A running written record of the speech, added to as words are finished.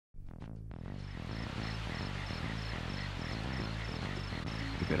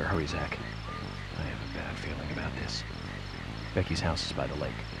better hurry, Zach. I have a bad feeling about this. Becky's house is by the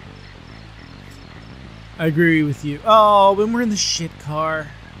lake. I agree with you. Oh, when we're in the shit car,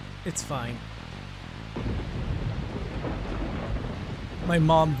 it's fine. My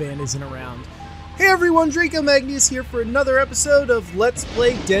mom van isn't around. Hey everyone, Draco Magnius here for another episode of Let's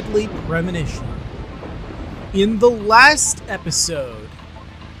Play Deadly Premonition. In the last episode,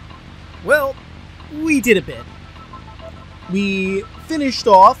 well, we did a bit. We finished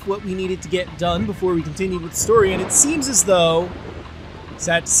off what we needed to get done before we continued with the story, and it seems as though,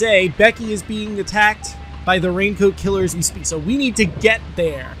 sad to say, Becky is being attacked by the Raincoat Killer as we speak, so we need to get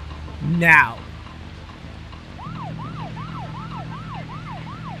there now.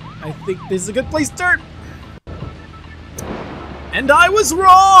 I think this is a good place to start. And I was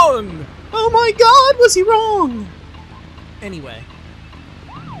wrong! Oh my god, was he wrong? Anyway.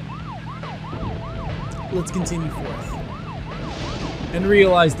 Let's continue forth. And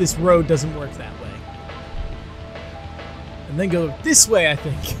realize this road doesn't work that way. And then go this way, I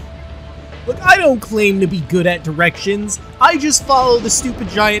think. Look, I don't claim to be good at directions. I just follow the stupid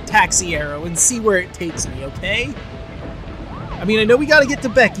giant taxi arrow and see where it takes me, okay? I mean, I know we gotta get to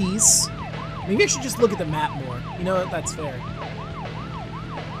Becky's. Maybe I should just look at the map more. You know what? That's fair.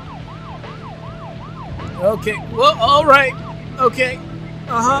 Okay. Well, alright. Okay.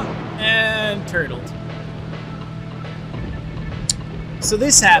 Uh-huh. And turtled. So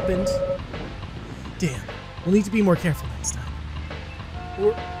this happened. Damn. We'll need to be more careful next time.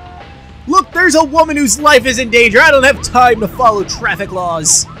 Look, there's a woman whose life is in danger. I don't have time to follow traffic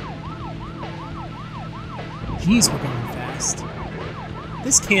laws. Jeez, we're going fast.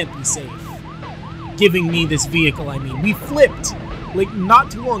 This can't be safe. Giving me this vehicle, I mean. We flipped, like,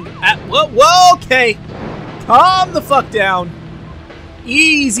 not too long ago. Whoa, okay. Calm the fuck down.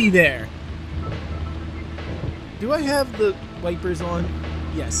 Easy there. Do I have the wipers on?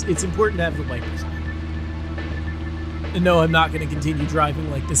 Yes, it's important to have the wipers on. And no, I'm not going to continue driving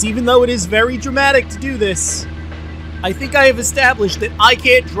like this, even though it is very dramatic to do this. I think I have established that I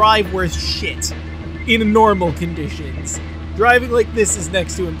can't drive worth shit in normal conditions. Driving like this is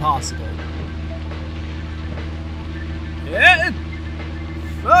next to impossible. Yeah.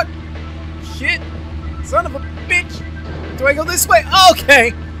 Fuck. Shit. Son of a bitch. Do I go this way?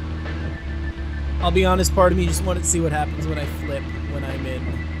 Okay. I'll be honest, part of me just wanted to see what happens when I flip when I'm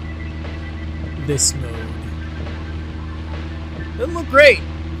in this mode. Doesn't look great.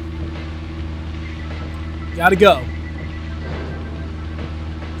 Gotta go.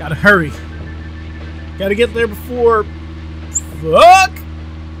 Gotta hurry. Gotta get there before... Fuck!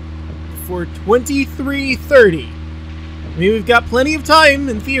 Before 23:30. I mean, we've got plenty of time,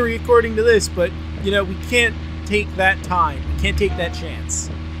 in theory, according to this, but, you know, we can't take that time. We can't take that chance.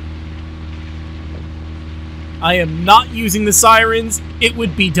 I am not using the sirens. It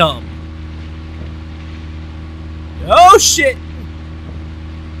would be dumb. Oh, shit!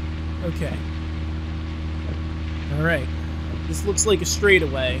 Okay. Alright. This looks like a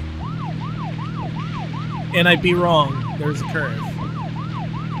straightaway. And I'd be wrong. There's a curve.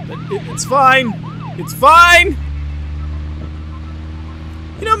 But it's fine. It's fine!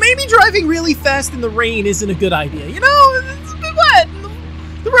 You know, maybe driving really fast in the rain isn't a good idea. You know, it's a bit wet.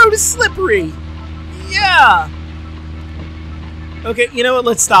 The road is slippery. Yeah. Okay, you know what?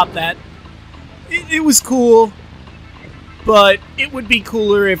 Let's stop that. It was cool. But it would be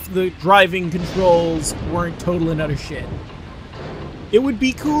cooler if the driving controls weren't total and utter shit. It would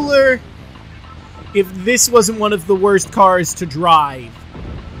be cooler if this wasn't one of the worst cars to drive.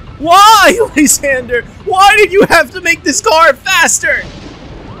 Why, Lysander? Why did you have to make this car faster?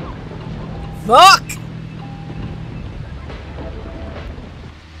 Fuck!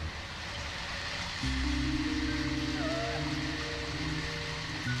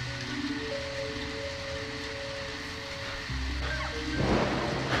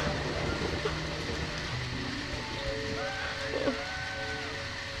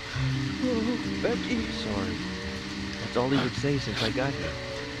 Becky, sorry. That's all he would say since I got here.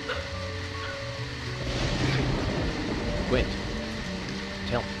 Quint,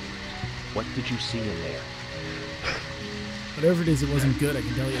 tell me, what did you see in there? Whatever it is, it wasn't good, I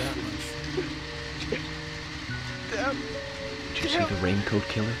can tell you that much. Did you see the Raincoat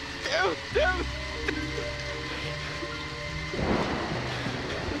Killer?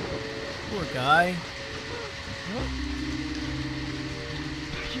 Poor guy.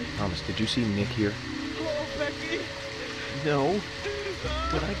 Thomas, did you see Nick here? Oh, Becky! No.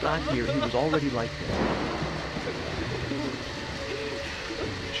 When I got here, he was already like that.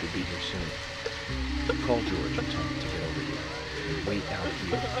 He should be here soon. Call George and tell him to get over here. Wait out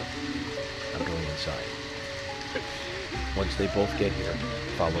here. I'm going inside. Once they both get here,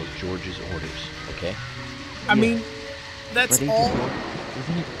 follow George's orders, okay? I mean, that's But all. Agent George,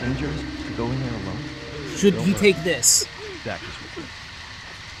 isn't it dangerous to go in there alone? Should Don't he worry. take this? Zach is with me.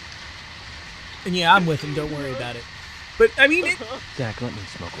 And yeah, I'm with him. Don't worry about it. But I mean, Zach, let me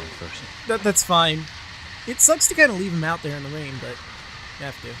smoke one first. that's fine. It sucks to kind of leave him out there in the rain, but you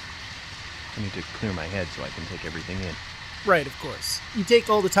have to. I need to clear my head so I can take everything in. Right, of course. You take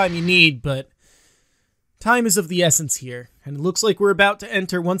all the time you need, but time is of the essence here, and it looks like we're about to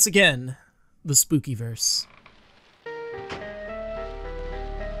enter once again the Spookyverse.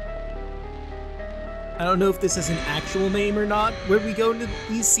 I don't know if this has an actual name or not where we go into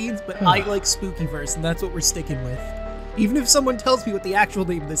these scenes, but I like Spookyverse, and that's what we're sticking with. Even if someone tells me what the actual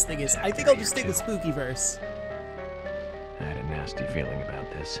name of this thing is, I think I'll just stick with Spookyverse. I had a nasty feeling about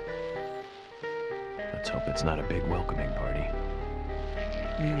this. Let's hope it's not a big welcoming party.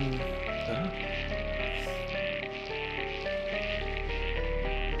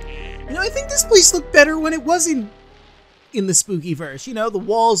 You know, I think this place looked better when it was in the Spookyverse. You know, the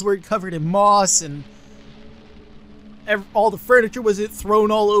walls were covered in moss, and all the furniture was thrown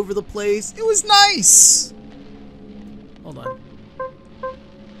all over the place. It was nice. Hold on.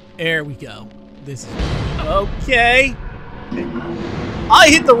 There we go. This is okay. I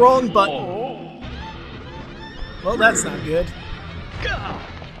hit the wrong button. Well, that's not good.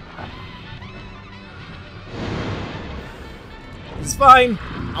 It's fine.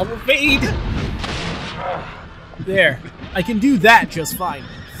 I'll evade. There. I can do that just fine.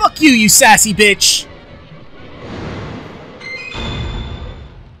 Fuck you, you sassy bitch!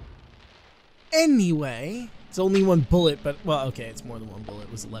 Anyway, it's only one bullet, but, well, okay, it's more than one bullet.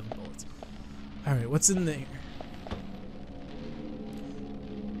 It was 11 bullets. Alright, what's in there?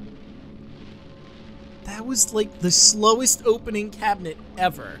 That was, like, the slowest opening cabinet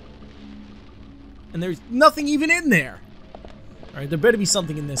ever. And there's nothing even in there. Alright, there better be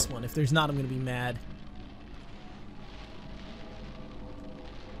something in this one. If there's not, I'm gonna be mad.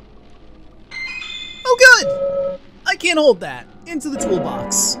 Oh, good! I can't hold that. Into the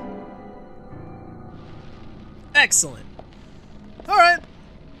toolbox. Excellent. Alright.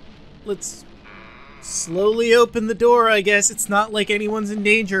 Let's slowly open the door, I guess. It's not like anyone's in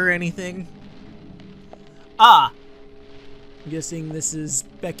danger or anything. Ah! I'm guessing this is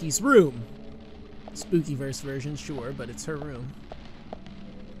Becky's room. Spookyverse version, sure, but it's her room.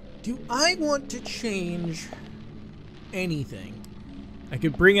 Do I want to change anything? I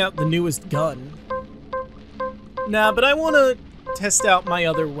could bring out the newest gun. Nah, but I want to test out my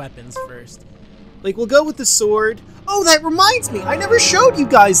other weapons first. Like, we'll go with the sword. Oh, that reminds me! I never showed you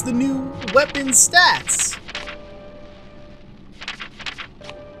guys the new weapon stats!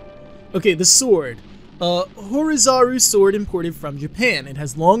 Okay, the sword. Horizaru sword imported from Japan. It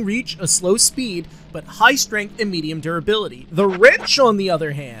has long reach, a slow speed, but high strength and medium durability. The wrench, on the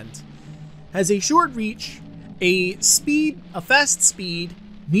other hand, has a short reach, a fast speed,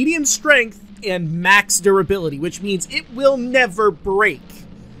 medium strength, and max durability, which means it will never break.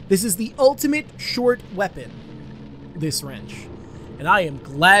 This is the ultimate short weapon, this wrench. And I am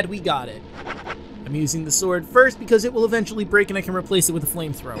glad we got it. I'm using the sword first because it will eventually break and I can replace it with a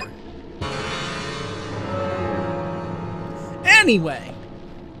flamethrower. Anyway.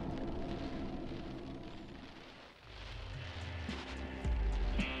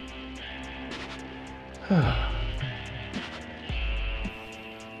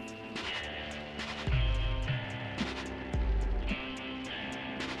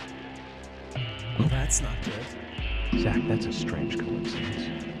 Well, that's not good. Zach, that's a strange coincidence.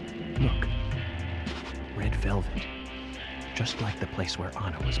 Look. Red velvet. Just like the place where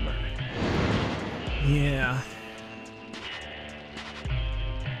Anna was murdered. Yeah.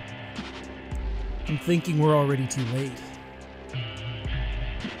 I'm thinking we're already too late.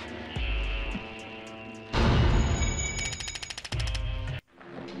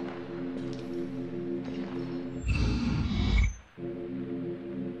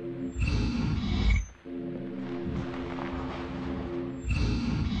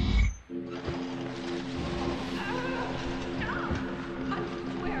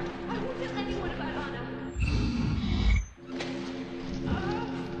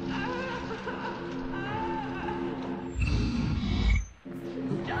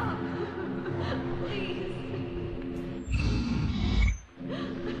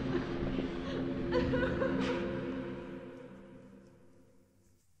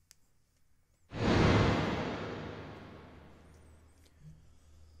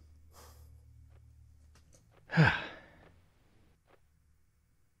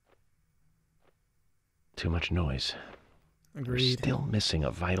 Too much noise. Agreed. We're still missing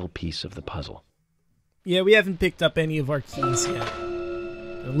a vital piece of the puzzle. Yeah, we haven't picked up any of our keys yet.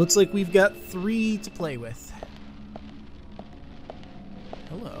 It looks like we've got 3 to play with.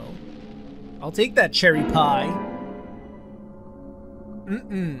 Hello. I'll take that cherry pie.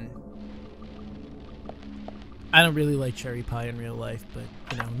 I don't really like cherry pie in real life, but,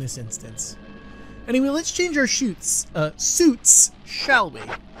 you know, in this instance. Anyway, let's change our suits, shall we?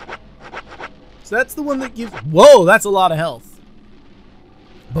 So that's the one that gives... Whoa, that's a lot of health.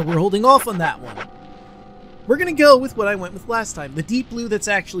 But we're holding off on that one. We're gonna go with what I went with last time, the deep blue that's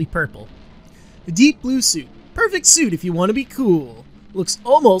actually purple. The deep blue suit. Perfect suit if you want to be cool. Looks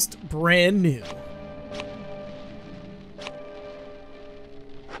almost brand new.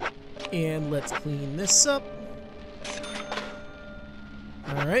 And let's clean this up.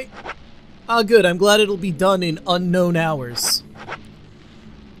 Alright. Ah, good. I'm glad it'll be done in unknown hours.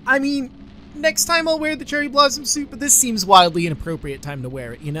 I mean, next time I'll wear the cherry blossom suit, but this seems wildly inappropriate time to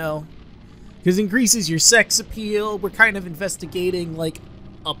wear it, you know? Because it increases your sex appeal. We're kind of investigating, like,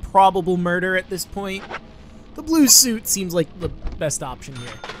 a probable murder at this point. The blue suit seems like the best option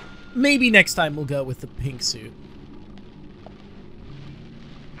here. Maybe next time we'll go with the pink suit.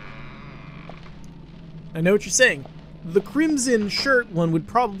 I know what you're saying. The crimson shirt one would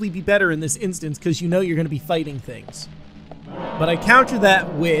probably be better in this instance because you know you're going to be fighting things. But I counter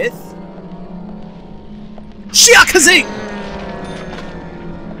that with... Shiakaze!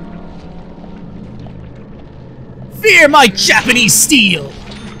 Fear my Japanese steel!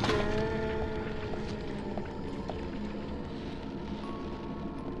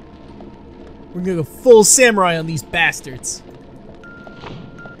 We're gonna go full samurai on these bastards.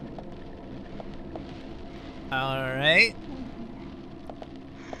 Alright.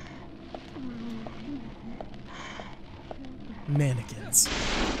 Mannequins.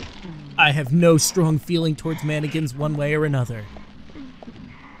 I have no strong feeling towards mannequins one way or another.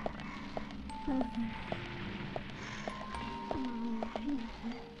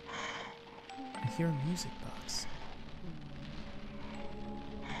 I hear a music box.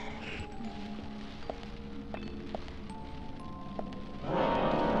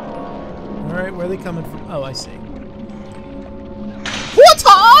 Alright, where are they coming from? Oh, I see. What?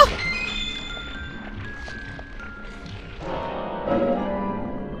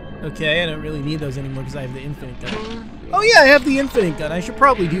 Okay, I don't really need those anymore because I have the infinite gun. Oh yeah, I have the infinite gun. I should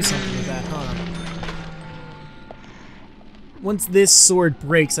probably do something with that, huh? Once this sword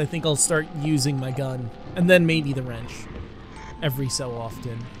breaks, I think I'll start using my gun. And then maybe the wrench. Every so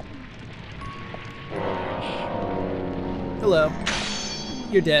often. Hello.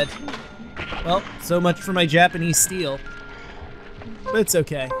 You're dead. Well, so much for my Japanese steel. But it's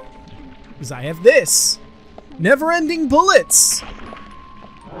okay. Because I have this. Never-ending bullets!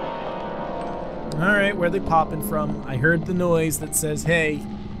 Alright, where are they popping from? I heard the noise that says, hey,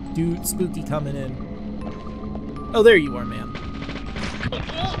 dude, spooky coming in. Oh, there you are, ma'am.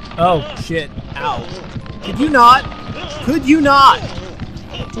 Oh, shit. Ow. Could you not? Could you not?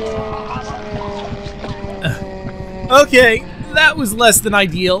 Okay, that was less than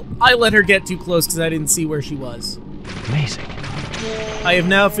ideal. I let her get too close because I didn't see where she was. Amazing. I have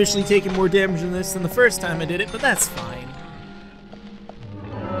now officially taken more damage in this than the first time I did it, but that's fine.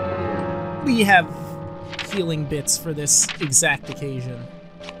 We have healing bits for this exact occasion.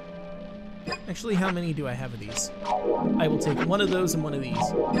 Actually, how many do I have of these? I will take one of those and one of these.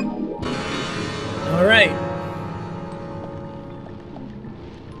 Alright.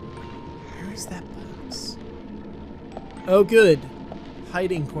 Where is that box? Oh, good.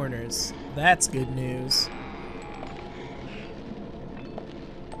 Hiding corners. That's good news.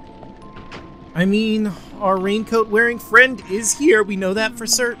 I mean, our raincoat-wearing friend is here. We know that for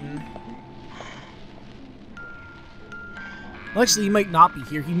certain. Well, actually, he might not be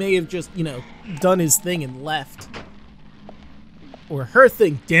here. He may have just, you know, done his thing and left. Or her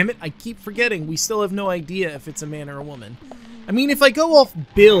thing. Damn it, I keep forgetting. We still have no idea if it's a man or a woman. I mean, if I go off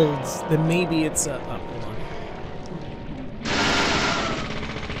builds, then maybe it's a... Oh, hold on.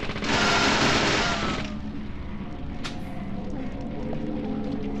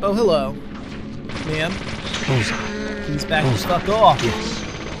 Oh, hello. Ma'am. Please back the fuck off. Yes.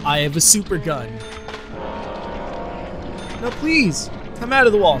 I have a super gun. No, please. Come out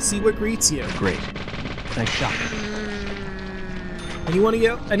of the wall. See what greets you. Great. Nice shot.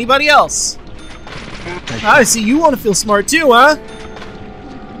 Anybody else? Nice I see you want to feel smart too, huh?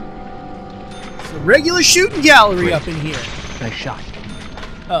 It's a regular shooting gallery Great. up in here. Nice shot.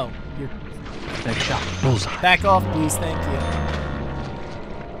 Oh, you're... Nice shot. Bullseye. Back off, please. Thank you.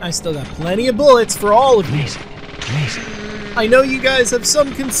 I still got plenty of bullets for all of you. Amazing. Amazing. I know you guys have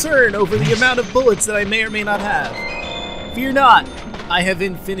some concern over the amount of bullets that I may or may not have. Fear not. I have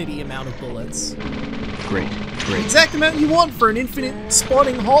infinity amount of bullets. Great, The great. exact amount you want for an infinite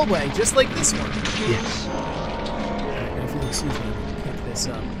spawning hallway, just like this one. Yes. Alright, if you'll excuse me, I'll pick this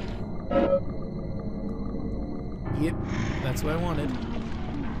up. Yep, that's what I wanted.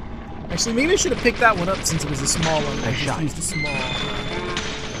 Actually, maybe I should have picked that one up since it was a small one. I just used a small.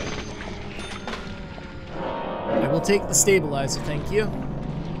 I will take the stabilizer, thank you.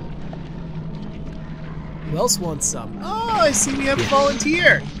 Who else wants some? Oh, I see we have a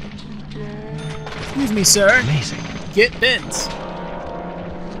volunteer. Excuse me, sir. Amazing. Get bent.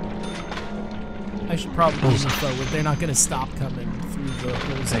 I should probably move forward. They're not going to stop coming through the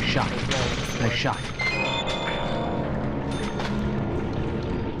holes. Nice shot. Nice shot.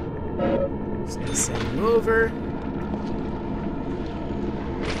 Just going to send you over.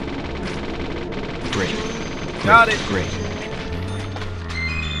 Great. Got it. Great.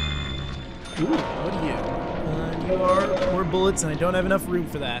 Ooh, what are you? You are more bullets, and I don't have enough room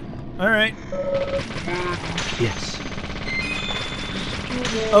for that. Alright. Yes.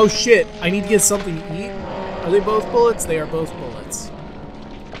 Oh shit, I need to get something to eat. Are they both bullets? They are both bullets.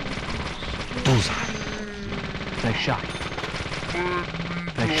 Bullseye. Nice shot.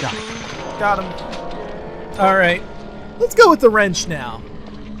 Nice shot. Got him. Alright. Let's go with the wrench now.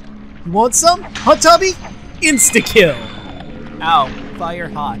 You want some? Hot tubby? Insta-kill. Ow. Fire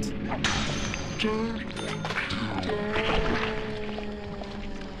hot.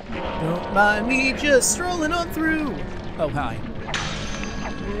 Don't mind me just strolling on through. Oh, hi.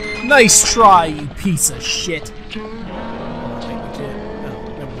 Nice try, you piece of shit. Oh,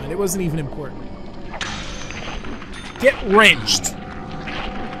 never mind. It wasn't even important. Get wrenched.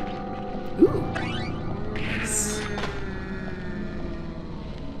 Ooh. Nice.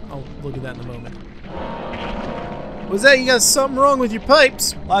 I'll look at that in a moment. What's that? You got something wrong with your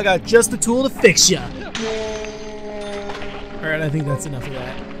pipes? Well, I got just the tool to fix ya. Alright, I think that's enough of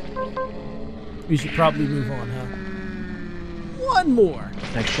that. We should probably move on, huh? One more.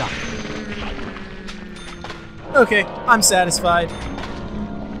 Nice shot. Okay, I'm satisfied.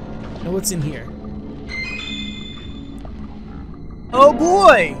 Now what's in here? Oh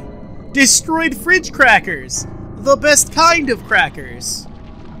boy! Destroyed fridge crackers! The best kind of crackers!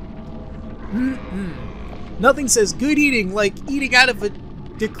 Nothing says good eating like eating out of a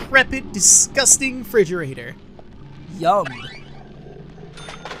decrepit, disgusting refrigerator. Yum.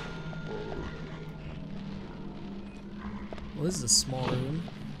 Well, this is a small room.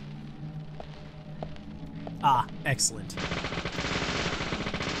 Ah, excellent.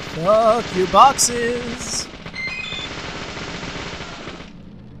 Fuck your boxes!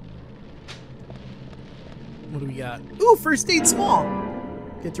 What do we got? Ooh, first aid small!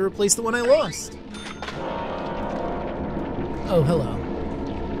 Get to replace the one I lost. Oh, hello.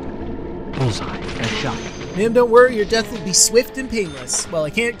 Bullseye. Nice shot. Ma'am, don't worry, your death will be swift and painless. Well, I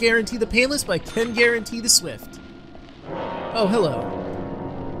can't guarantee the painless, but I can guarantee the swift. Oh, hello.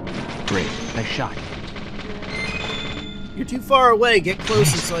 Great. Nice shot. You're too far away. Get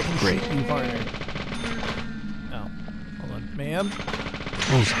closer so I can Great. shoot you harder. Oh, hold on. Ma'am?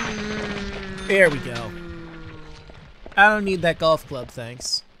 Bullseye. There we go. I don't need that golf club,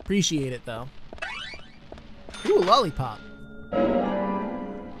 thanks. Appreciate it, though. Ooh, lollipop.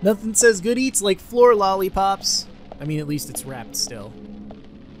 Nothing says good eats like floor lollipops. I mean, at least it's wrapped still.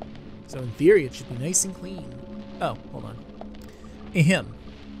 So in theory, it should be nice and clean. Oh, hold on. Ahem.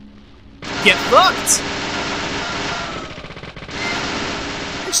 Get fucked!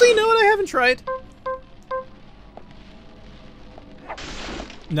 Actually, you know what? I haven't tried.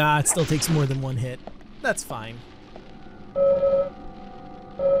 Nah, it still takes more than one hit. That's fine.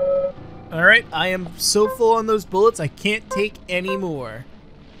 Alright, I am so full on those bullets, I can't take any more.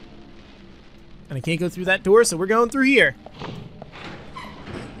 And I can't go through that door, so we're going through here.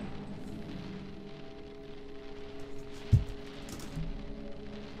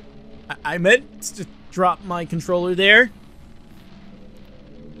 I meant to drop my controller there.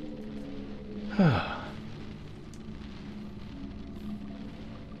 Huh?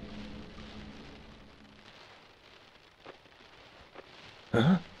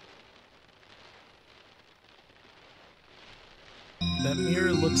 That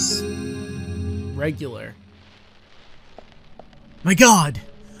mirror looks regular. My god!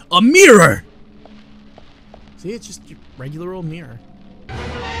 A mirror! See, it's just your regular old mirror.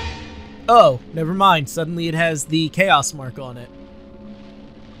 Oh, never mind. Suddenly it has the chaos mark on it.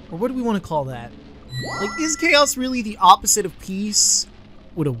 Or what do we want to call that? Like, is chaos really the opposite of peace?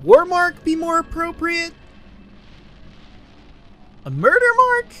 Would a war mark be more appropriate? A murder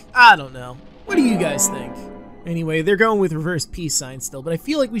mark? I don't know. What do you guys think? Anyway, they're going with reverse peace sign still, but I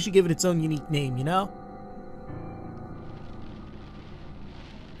feel like we should give it its own unique name, you know?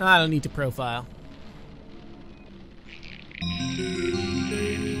 I don't need to profile.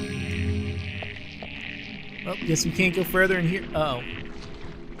 Well, guess we can't go further in here. Uh-oh.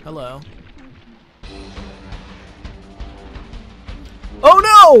 Hello. Oh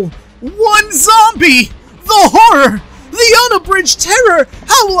no! One zombie! The horror! The unabridged terror!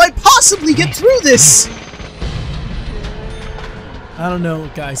 How will I possibly get through this? I don't know,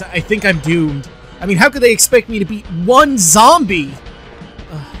 guys. I think I'm doomed. I mean, how could they expect me to beat one zombie?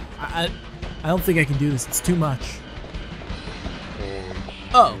 I don't think I can do this. It's too much.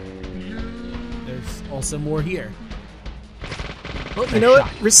 Oh. There's also more here. Well, you know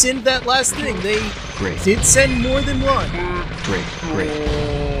what? Rescind that last thing. They did send more than one. Great.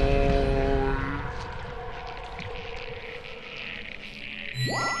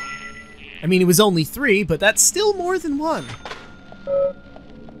 I mean, it was only 3, but that's still more than one.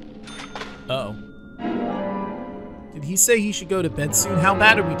 Uh-oh. Did he say he should go to bed soon? How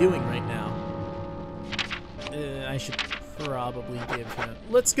bad are we doing right now? I should probably give him...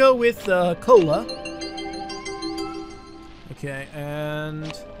 Let's go with cola. Okay,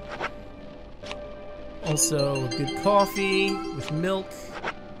 and... also a good coffee with milk.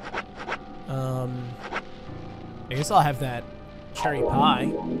 I guess I'll have that cherry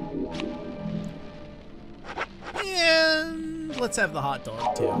pie. And let's have the hot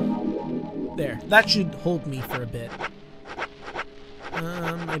dog, too. There. That should hold me for a bit.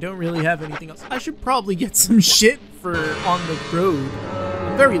 I don't really have anything else. I should probably get some shit for on the road.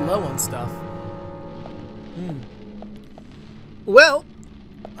 I'm very low on stuff. Well,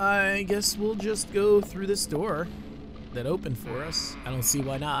 I guess we'll just go through this door that opened for us. I don't see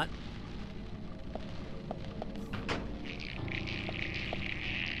why not.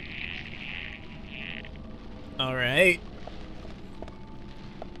 All right.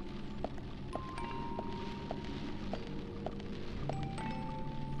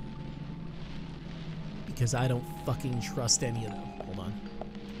 Because I don't fucking trust any of them. Hold on.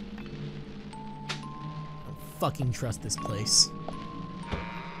 I don't fucking trust this place.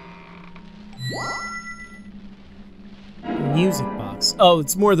 Music box. Oh,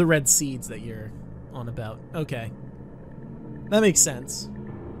 it's more the red seeds that you're on about. Okay. That makes sense.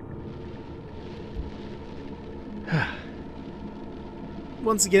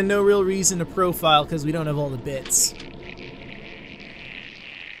 Once again, no real reason to profile because we don't have all the bits.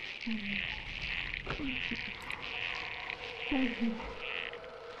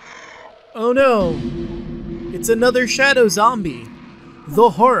 Oh no! It's another shadow zombie.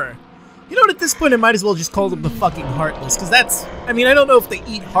 The horror. You know what, at this point I might as well just call them the fucking Heartless, because that's... I mean, I don't know if they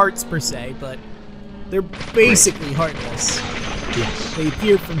eat hearts per se, but they're basically heartless. Yes. They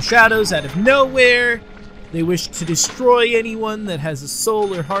appeared from shadows out of nowhere. They wish to destroy anyone that has a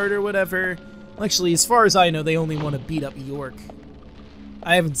soul or heart or whatever. Actually, as far as I know, they only want to beat up York.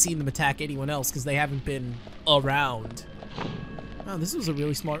 I haven't seen them attack anyone else because they haven't been around. Oh, this was a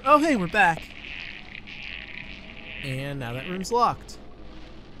really smart... Oh, hey, we're back. And now that room's locked.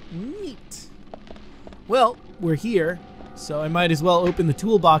 Neat. Well, we're here, so I might as well open the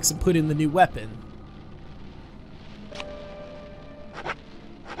toolbox and put in the new weapon.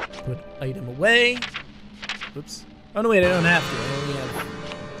 Put item away. Oops. Oh, no, wait, I don't have to. I only have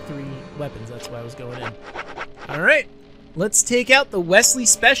 3 weapons. That's why I was going in. All right. Let's take out the Wesley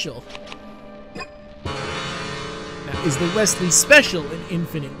Special. Now, is the Wesley Special an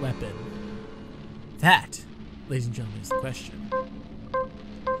infinite weapon? That, ladies and gentlemen, is the question.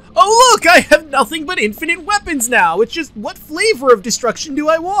 Oh, look! I have nothing but infinite weapons now! It's just, what flavor of destruction do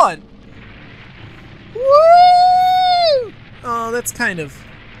I want? Woo! Oh, that's kind of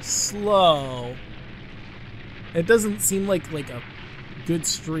slow. It doesn't seem like a good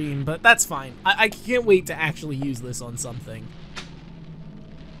stream, but that's fine. I can't wait to actually use this on something.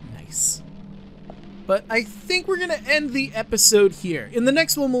 Nice. But I think we're gonna end the episode here. In the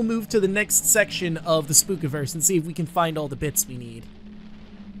next one, we'll move to the next section of the Spookiverse and see if we can find all the bits we need.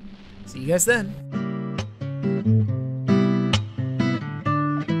 See you guys then.